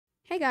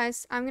Hey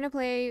guys, I'm gonna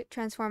play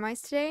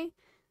Transformice today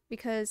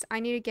because I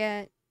need to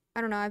get,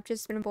 I don't know, I've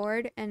just been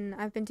bored and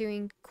I've been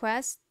doing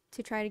quests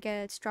to try to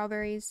get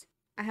strawberries.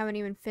 I haven't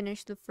even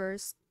finished the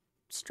first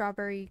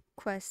strawberry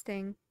quest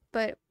thing,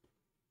 but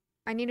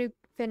I need to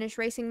finish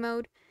racing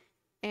mode,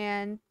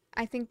 and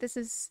I think this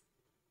is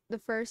the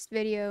first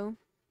video,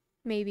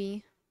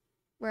 maybe,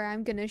 where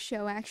I'm gonna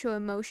show actual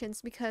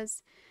emotions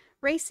because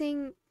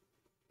racing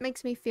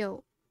makes me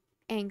feel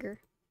anger.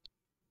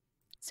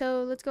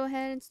 So let's go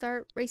ahead and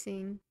start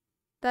racing.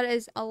 That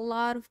is a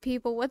lot of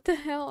people. What the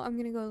hell? I'm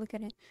gonna go look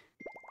at it.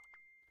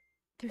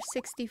 There's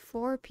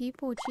 64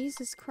 people.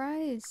 Jesus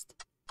Christ.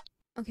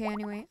 Okay,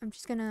 anyway, I'm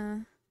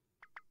gonna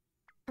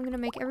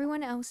make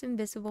everyone else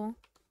invisible.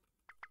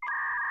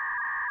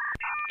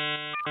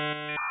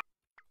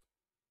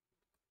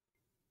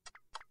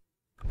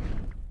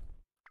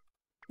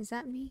 Is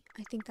that me?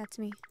 I think that's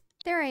me.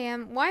 There I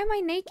am. Why am I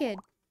naked?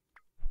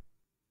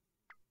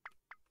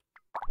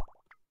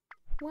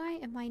 Why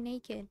am I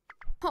naked?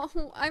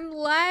 Oh, I'm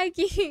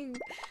lagging.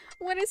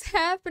 What is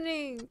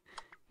happening?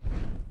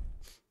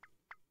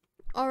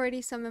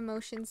 Already some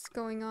emotions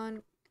going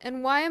on.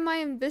 And why am I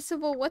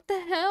invisible? What the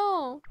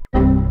hell?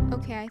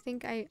 Okay, I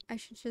think I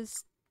should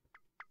just...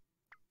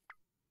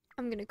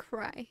 I'm gonna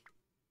cry.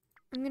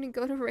 I'm gonna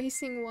go to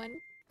racing 1.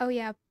 Oh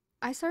yeah,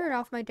 I started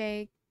off my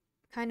day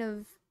kind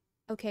of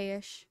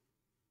okay-ish.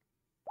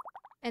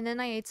 And then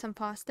I ate some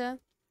pasta.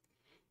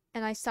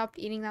 And I stopped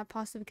eating that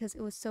pasta because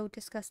it was so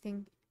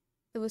disgusting.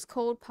 It was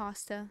cold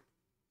pasta.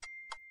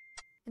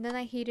 And then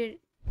I heated it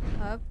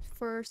up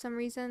for some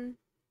reason,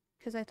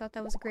 because I thought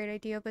that was a great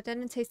idea, but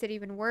then it tasted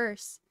even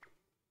worse.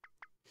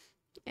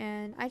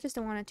 And I just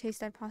don't want to taste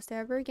that pasta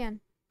ever again.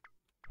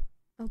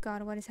 Oh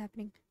god, what is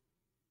happening?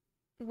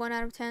 1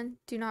 out of 10,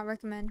 do not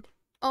recommend.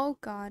 Oh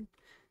god.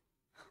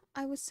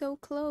 I was so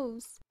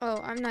close. Oh,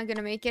 I'm not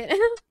gonna make it.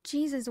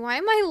 Jesus, why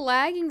am I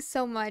lagging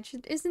so much?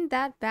 It isn't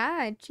that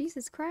bad.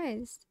 Jesus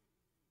Christ.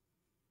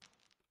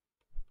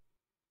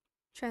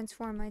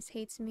 Transformice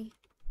hates me.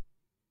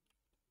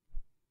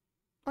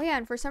 Oh yeah,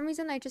 and for some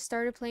reason I just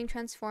started playing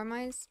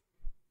Transformice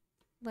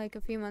like a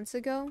few months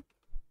ago.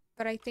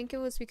 But I think it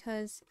was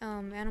because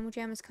Animal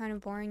Jam is kind of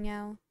boring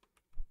now.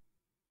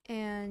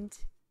 And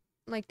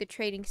like the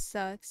trading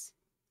sucks.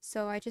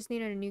 So I just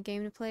needed a new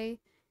game to play.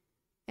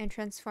 And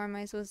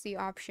Transformice was the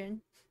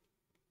option.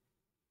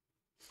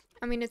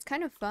 I mean, it's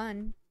kind of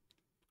fun.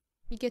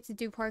 You get to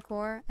do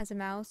parkour as a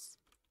mouse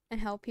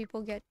and help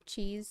people get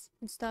cheese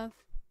and stuff.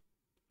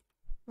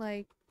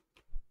 Like,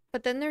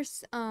 but then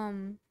there's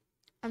I'm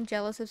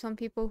jealous of some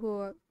people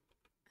who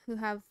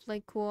have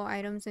like cool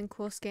items and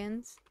cool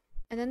skins.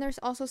 And then there's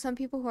also some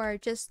people who are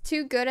just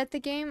too good at the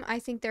game. I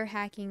think they're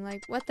hacking.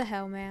 Like, what the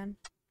hell, man?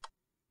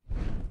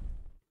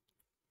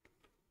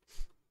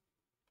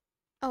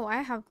 Oh,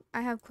 I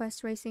have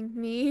quest racing.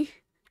 Me.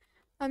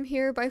 I'm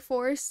here by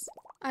force.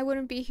 I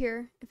wouldn't be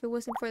here if it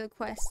wasn't for the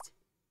quest.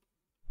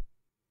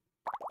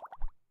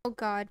 Oh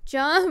god,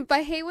 jump!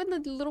 I hate when the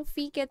little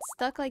feet get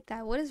stuck like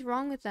that. What is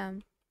wrong with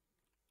them?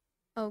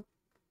 Oh.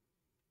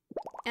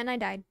 And I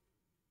died.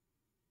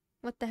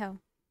 What the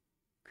hell?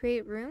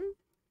 Create room?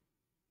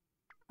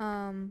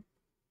 No.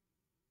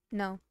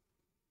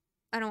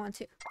 I don't want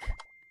to.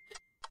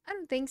 I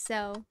don't think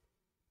so.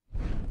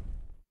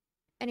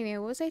 Anyway,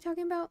 what was I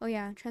talking about? Oh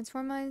yeah,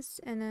 Transformice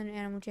and then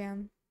Animal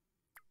Jam.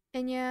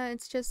 And yeah,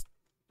 it's just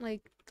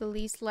like the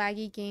least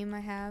laggy game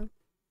I have.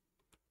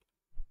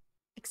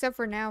 Except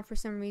for now, for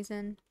some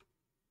reason.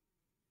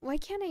 Why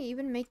can't I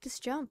even make this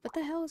jump? What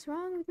the hell is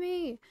wrong with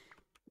me?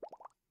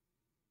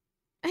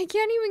 I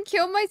can't even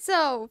kill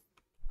myself!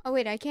 Oh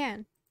wait, I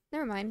can.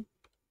 Never mind.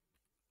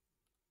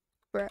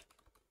 Bruh.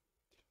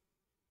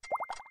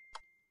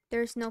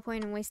 There's no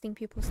point in wasting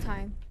people's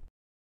time.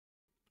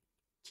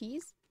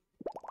 Cheese?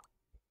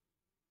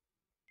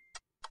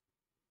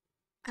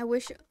 I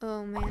wish...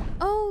 Oh man.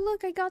 Oh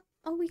look, we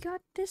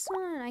got this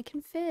one. I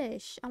can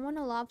fish. I want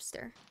a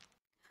lobster.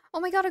 Oh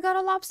my god, I got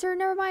a lobster.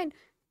 Never mind.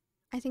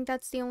 I think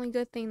that's the only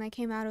good thing that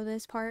came out of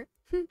this part.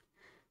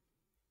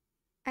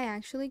 I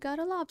actually got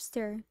a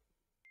lobster.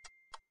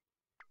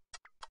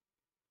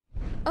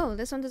 Oh,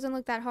 this one doesn't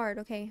look that hard.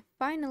 Okay,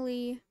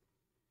 finally.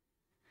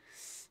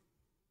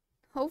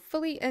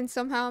 Hopefully, and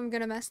somehow I'm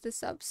gonna mess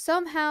this up.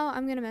 Somehow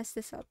I'm gonna mess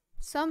this up.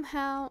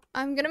 Somehow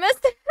I'm gonna mess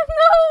this up. No!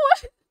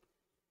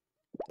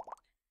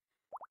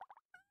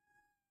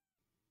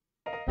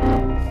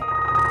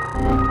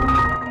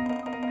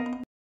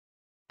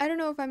 I don't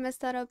know if I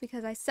messed that up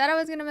because I said I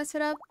was gonna mess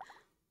it up,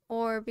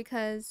 or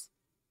because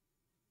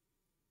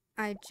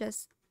I'm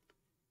just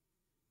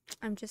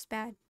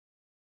bad.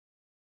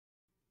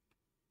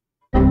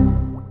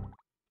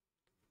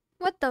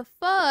 What the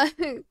fuck?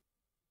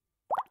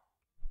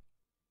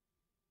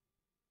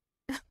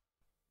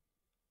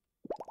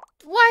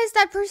 Why is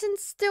that person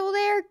still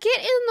there? Get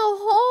in the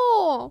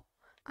hole!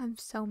 I'm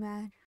so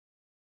mad.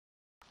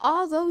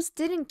 All those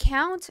didn't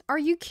count? Are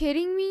you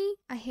kidding me?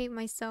 I hate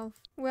myself.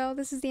 Well,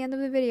 this is the end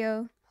of the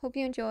video. Hope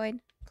you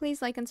enjoyed.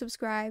 Please like and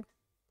subscribe.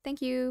 Thank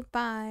you.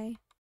 Bye.